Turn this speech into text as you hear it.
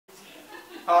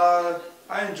I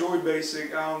enjoyed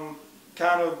basic.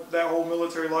 Kind of that whole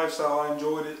military lifestyle. I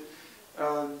enjoyed it.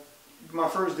 My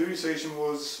first duty station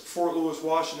was Fort Lewis,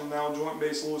 Washington, now Joint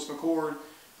Base Lewis McChord.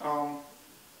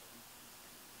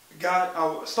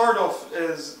 I started off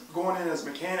as going in as a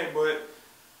mechanic, but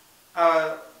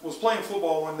I was playing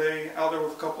football one day out there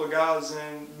with a couple of guys,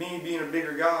 and me being a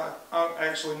bigger guy, I'm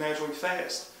actually naturally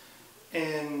fast.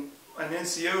 And an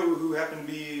NCO who happened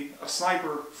to be a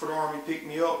sniper for the Army picked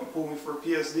me up and pulled me for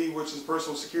PSD, which is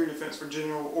personal security defense for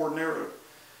General Ordinero.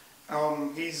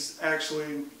 He's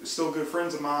actually still good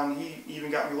friends of mine. He even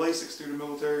got me LASIK through the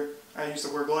military. I used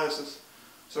to wear glasses.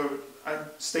 So I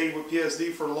stayed with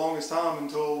PSD for the longest time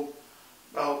until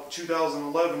about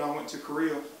 2011. I went to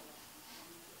Korea.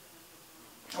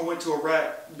 I went to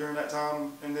Iraq during that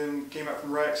time and then came out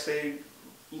from Iraq, stayed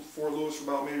Fort Lewis for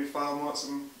about maybe 5 months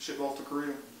and shipped off to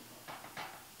Korea.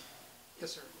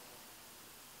 Yes, sir.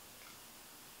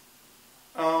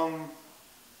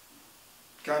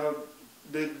 Kind of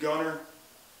did gunner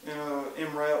in a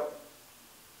MRAP.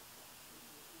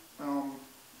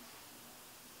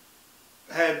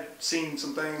 Had seen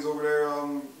some things over there.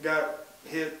 Got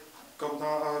hit a couple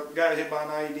times. Got hit by an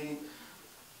IED,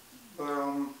 but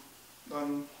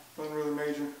nothing really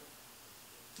major.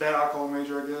 That I call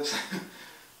major, I guess.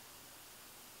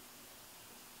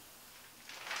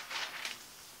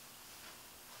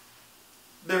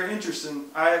 They're interesting.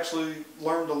 I actually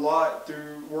learned a lot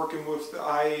through working with the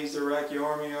IAs, the Iraqi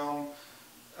Army.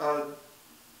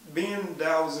 Being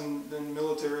that I was in the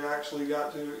military, I actually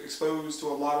got to expose to a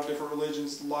lot of different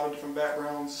religions, a lot of different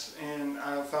backgrounds, and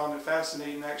I found it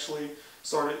fascinating. Actually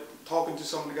started talking to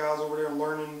some of the guys over there and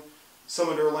learning some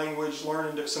of their language,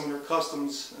 learning some of their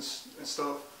customs and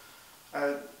stuff.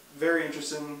 Very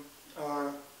interesting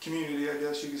community, I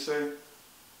guess you could say.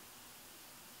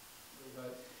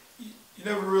 You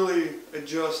never really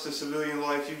adjust to civilian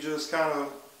life. You just kind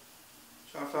of,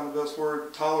 trying to find the best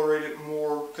word, tolerate it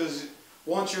more, because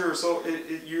once you're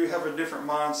you have a different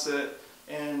mindset.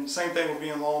 And same thing with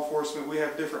being law enforcement. We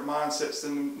have different mindsets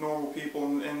than normal people,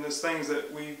 and there's things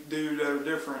that we do that are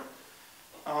different.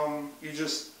 You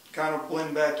just kind of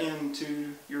blend back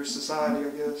into your society,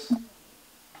 I guess.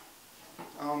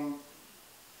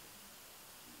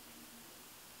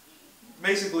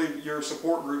 Basically, your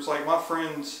support groups, like my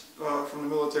friends from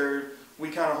the military, we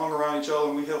kind of hung around each other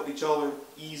and we helped each other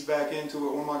ease back into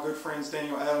it. One of my good friends,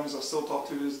 Daniel Adams, I still talk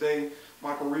to this day,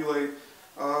 Michael Relay.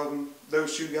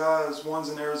 Those two guys, one's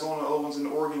in Arizona, the other one's in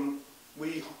Oregon,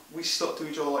 we stuck to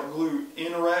each other like glue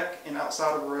in Iraq and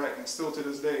outside of Iraq, and still to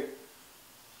this day.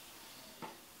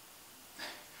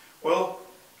 Well,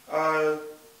 I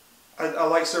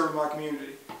like serving my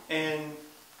community, and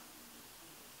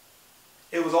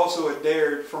it was also a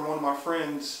dare from one of my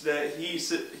friends that he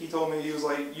told me, he was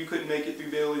like, you couldn't make it through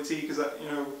the LET, because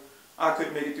I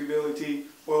couldn't make it through the LET.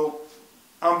 Well,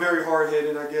 I'm very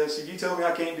hard-headed, I guess. If you tell me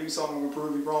I can't do something, I'm going to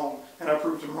prove you wrong, and I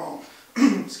proved him wrong.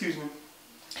 Excuse me.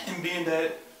 And being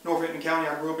that Northampton County,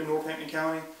 I grew up in Northampton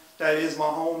County, that is my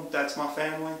home, that's my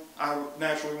family, I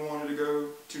naturally wanted to go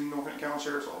to Northampton County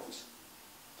Sheriff's Office.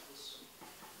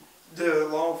 The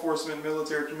law enforcement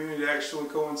military community actually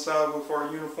coincide with our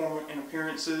uniform and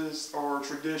appearances, our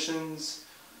traditions,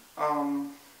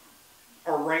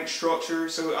 our rank structure.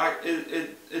 So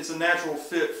it's a natural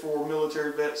fit for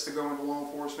military vets to go into law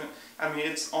enforcement. I mean,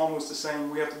 it's almost the same.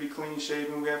 We have to be clean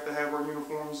shaven. We have to have our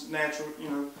uniforms natural,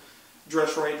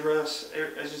 dress right dress.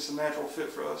 It's just a natural fit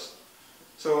for us.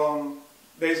 So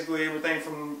basically everything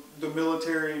from the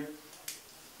military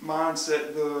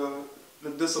mindset, the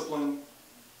discipline,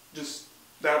 just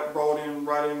that brought in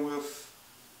right in with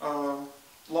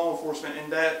law enforcement,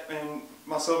 and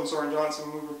myself and Sergeant Johnson,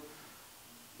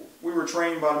 we were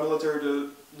trained by the military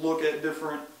to look at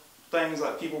different things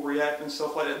like people react and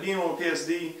stuff like that. Being on a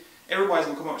PSD, everybody's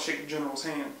gonna come up and shake the general's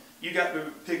hand. You got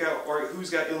to pick out, all right, who's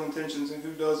got ill intentions and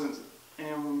who doesn't.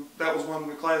 And that was one of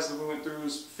the classes we went through,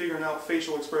 was figuring out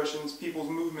facial expressions, people's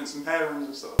movements and patterns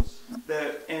and stuff.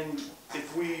 And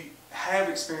if we have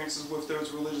experiences with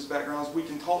those religious backgrounds, we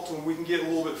can talk to them, we can get a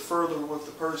little bit further with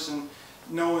the person,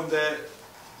 knowing that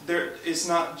it's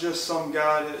not just some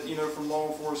guy that, from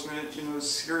law enforcement,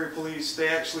 security police.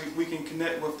 We can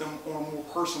connect with them on a more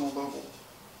personal level.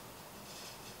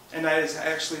 And that has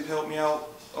actually helped me out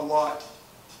a lot.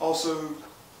 Also,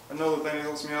 another thing that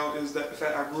helps me out is that the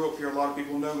fact I grew up here, a lot of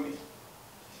people know me.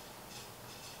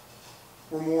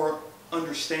 We're more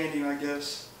understanding, I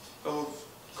guess, of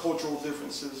cultural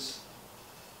differences.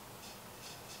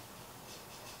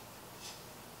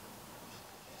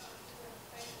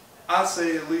 I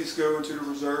say at least go into the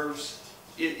reserves.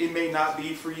 It may not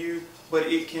be for you, but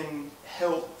it can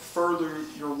help further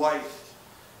your life.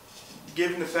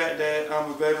 given the fact that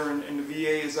I'm a veteran and the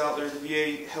VA is out there, the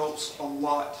VA helps a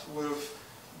lot with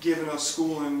giving us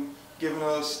schooling, giving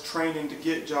us training to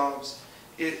get jobs.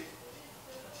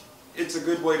 It's a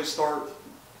good way to start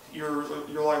your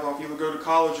life off. Either go to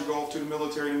college or go off to the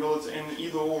military. And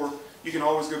either or, you can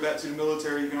always go back to the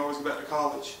military. You can always go back to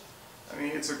college. I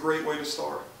mean, it's a great way to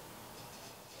start.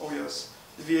 Oh yes,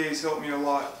 the VA has helped me a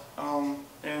lot.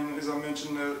 And as I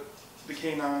mentioned, the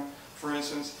K-9, for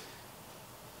instance,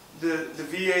 the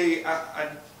VA,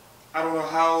 I don't know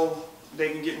how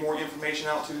they can get more information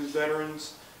out to the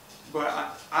veterans,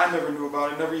 but I never knew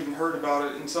about it, never even heard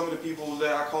about it, and some of the people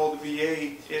that I called the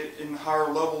VA in higher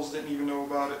levels didn't even know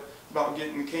about it, about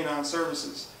getting the K-9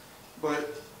 services.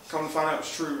 But come to find out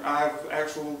it's true. I have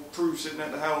actual proof sitting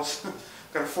at the house.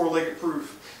 Got a 4-legged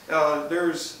proof.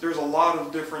 There's a lot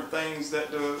of different things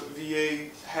that the VA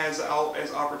has out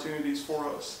as opportunities for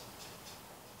us.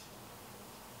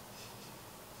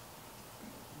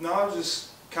 Now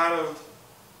just kind of,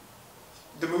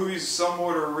 the movies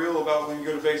somewhat are real about when you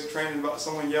go to basic training, about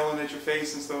someone yelling at your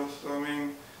face and stuff. So I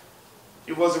mean,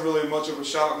 it wasn't really much of a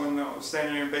shock when I was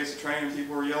standing there in basic training and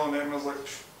people were yelling at me. I was like,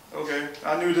 okay,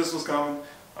 I knew this was coming.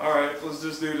 All right, let's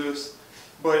just do this.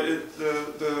 But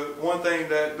the one thing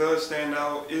that does stand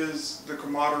out is the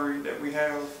camaraderie that we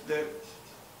have, that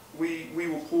we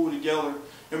will pull together.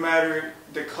 No matter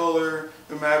the color,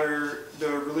 no matter the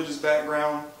religious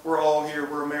background, we're all here,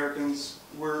 we're Americans.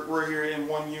 We're here in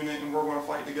one unit and we're going to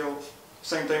fight together.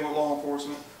 Same thing with law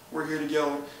enforcement. We're here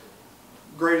together.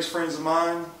 Greatest friends of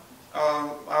mine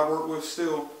I work with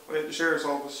still at the sheriff's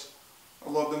office. I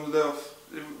love them to death.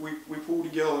 We pull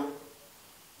together.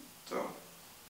 So.